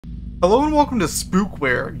Hello and welcome to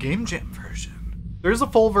Spookware Gamejam version. There's a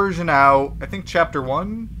full version out. I think chapter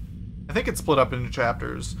 1, I think it's split up into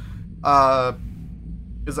chapters,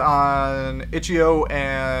 is on itch.io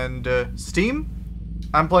and Steam.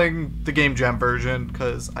 I'm playing the Gamejam version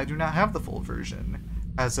because I do not have the full version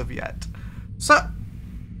as of yet. So,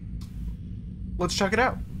 let's check it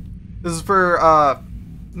out. This is for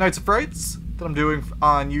Nights of Frights that I'm doing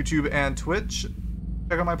on YouTube and Twitch.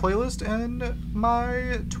 Check out my playlist and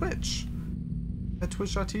my Twitch at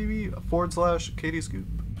twitch.tv/KDScoop.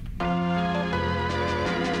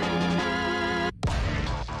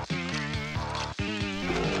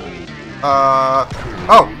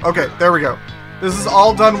 Oh, okay, there we go. This is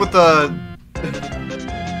all done with the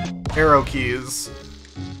arrow keys.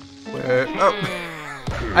 Where, oh,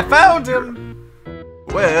 I found him!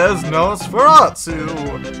 Where's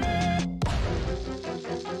Nosferatu?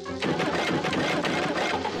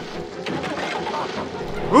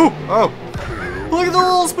 Ooh! Oh! Look at the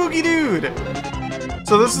little spooky dude!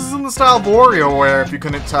 So this is in the style of WarioWare, if you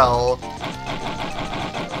couldn't tell.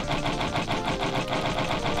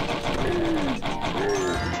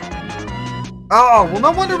 Oh, well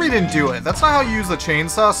no wonder we didn't do it. That's not how you use the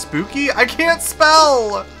chainsaw. Spooky? I can't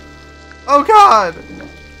spell! Oh god!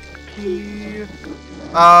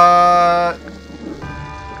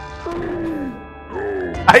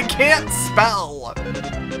 I can't spell!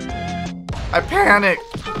 I panicked.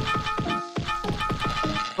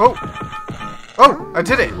 Oh! Oh! I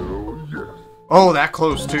did it! Oh, that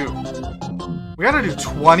close, too. We gotta do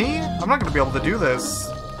 20? I'm not gonna be able to do this.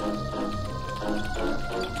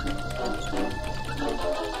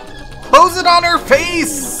 Close it on her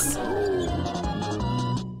face!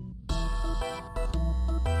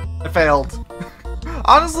 I failed.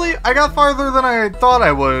 Honestly, I got farther than I thought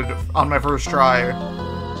I would on my first try.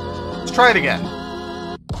 Let's try it again.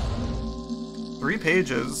 3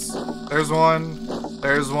 pages. There's one.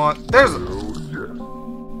 There's one. There's a...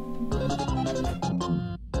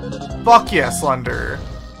 Fuck yeah, Slender.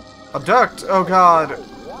 Abduct. Oh god.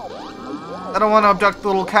 I don't want to abduct the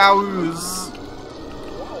little cows.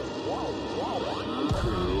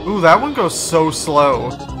 Ooh, that one goes so slow.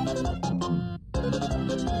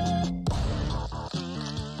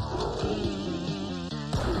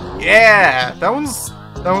 Yeah, that one's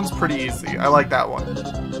pretty easy. I like that one.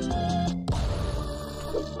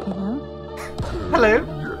 Hello.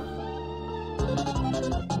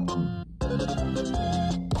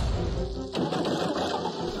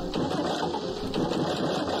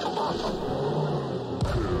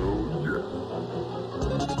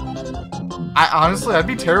 I'd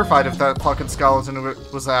be terrified if that fucking skeleton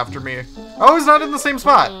was after me. Oh, he's not in the same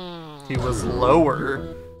spot. He was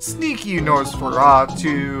lower. Sneaky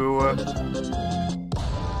Nosferatu.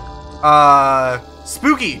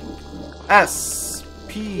 Spooky.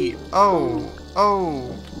 S-P-O-O-K.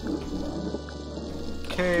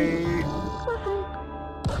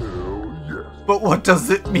 But what does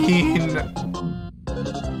it mean?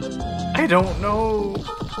 I don't know.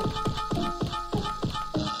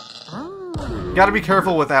 You gotta be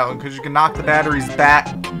careful with that one, because you can knock the batteries back,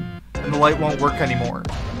 and the light won't work anymore.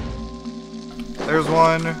 There's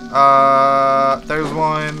one. There's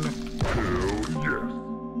one.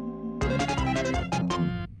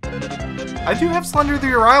 I do have Slender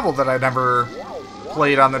the Arrival that I never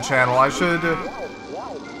played on the channel. I should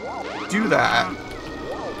do that.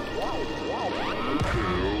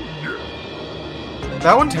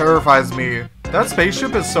 That one terrifies me. That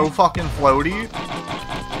spaceship is so fucking floaty.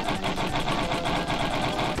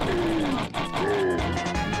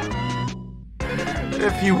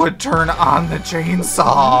 If he would turn on the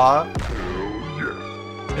chainsaw,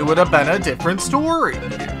 it would have been a different story.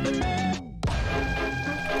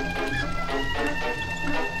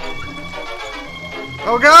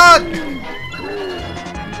 Oh god!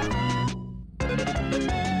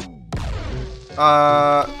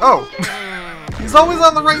 Oh. He's always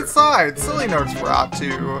on the right side. Silly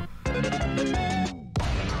Nosferatu.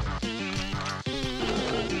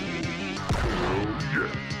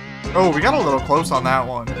 Oh, we got a little close on that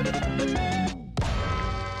one.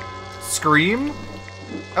 Scream?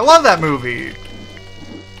 I love that movie.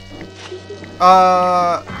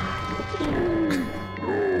 I'm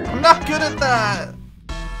not good at that.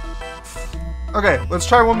 Okay, let's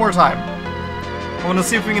try one more time. I want to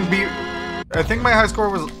see if we can beat... I think my high score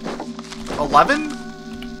was 11?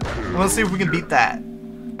 I want to see if we can beat that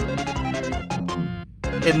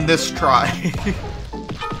in this try.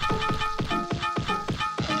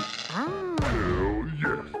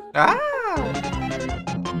 Ah!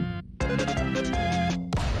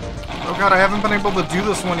 Oh god, I haven't been able to do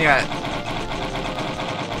this one yet.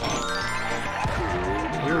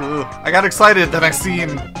 Ugh. I got excited, then I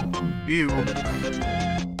seen... Ew.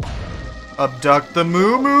 Abduct the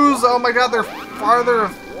moo-moos? Oh my god, they're farther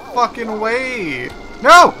fucking away.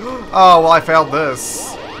 No! Oh, well, I failed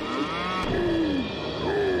this.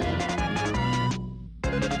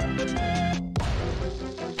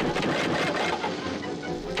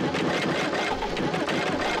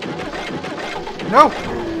 No!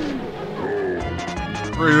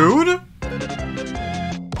 Rude?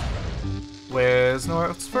 Where's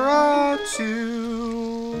Nosferatu?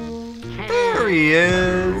 There he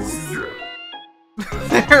is!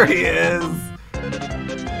 There he is!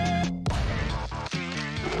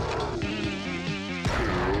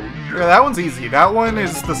 Yeah, that one's easy. That one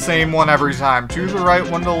is the same one every time. Two to the right,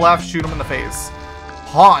 one to the left, shoot him in the face.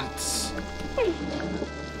 Haunt!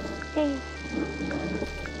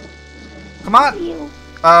 Come on!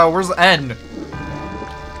 Where's the N?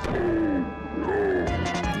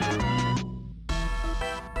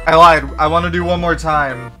 I lied. I want to do one more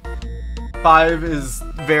time. 5 is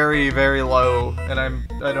very, very low, and I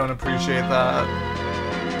don't appreciate that.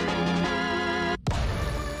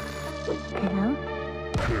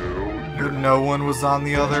 But no one was on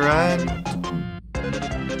the other end.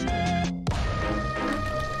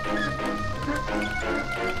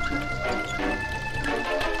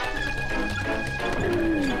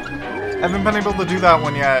 I haven't been able to do that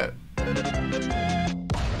one yet.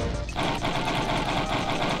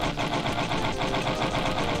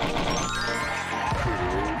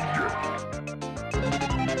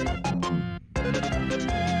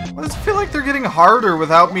 I just feel like they're getting harder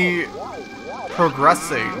without me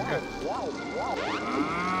progressing.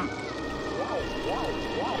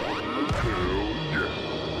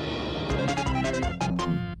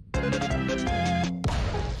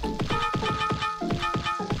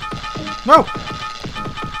 No!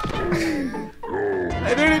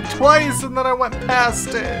 I did it twice and then I went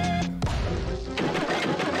past it.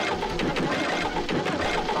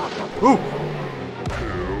 Ooh!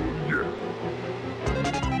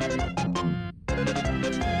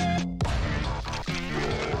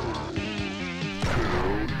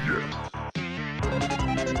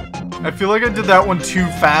 I feel like I did that one too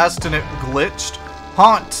fast and it glitched.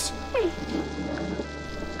 Haunt!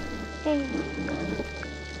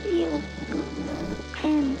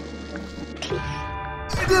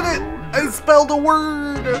 I did it! I spelled a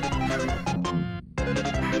word!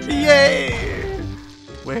 Yay!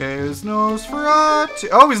 Where's Nosferatu?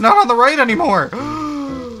 Oh, he's not on the right anymore!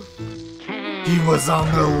 He was on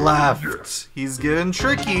the left! He's getting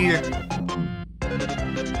tricky!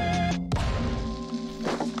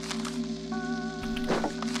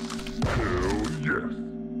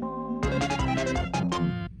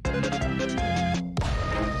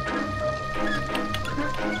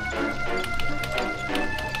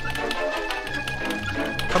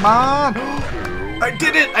 Come on! I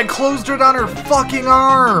did it! I closed it on her fucking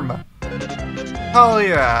arm! Hell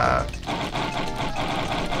yeah!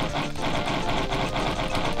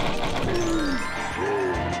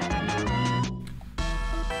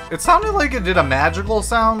 It sounded like it did a magical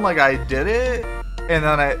sound, like I did it, and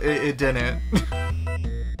then it didn't.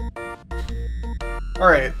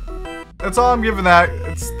 Alright. That's all I'm giving that.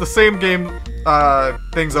 It's the same game,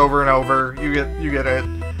 things over and over. You get it.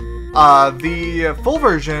 The full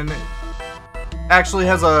version actually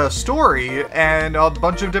has a story and a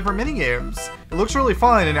bunch of different minigames. It looks really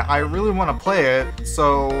fun and I really want to play it,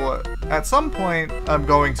 so at some point I'm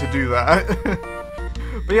going to do that.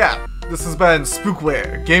 But yeah, this has been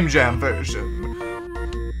Spookware Gamejam version.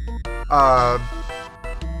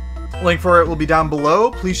 Link for it will be down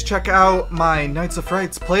below. Please check out my Nights of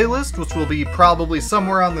Frights playlist, which will be probably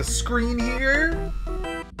somewhere on the screen here.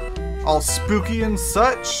 All spooky and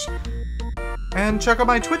such. And check out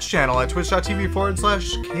my Twitch channel at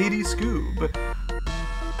twitch.tv/KDScoob.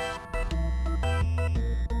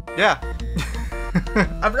 Yeah.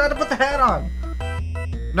 I forgot to put the hat on.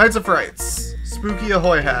 Nights of Frights. Spooky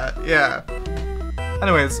Ahoy hat. Yeah.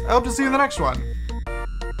 Anyways, I hope to see you in the next one.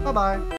 Bye-bye.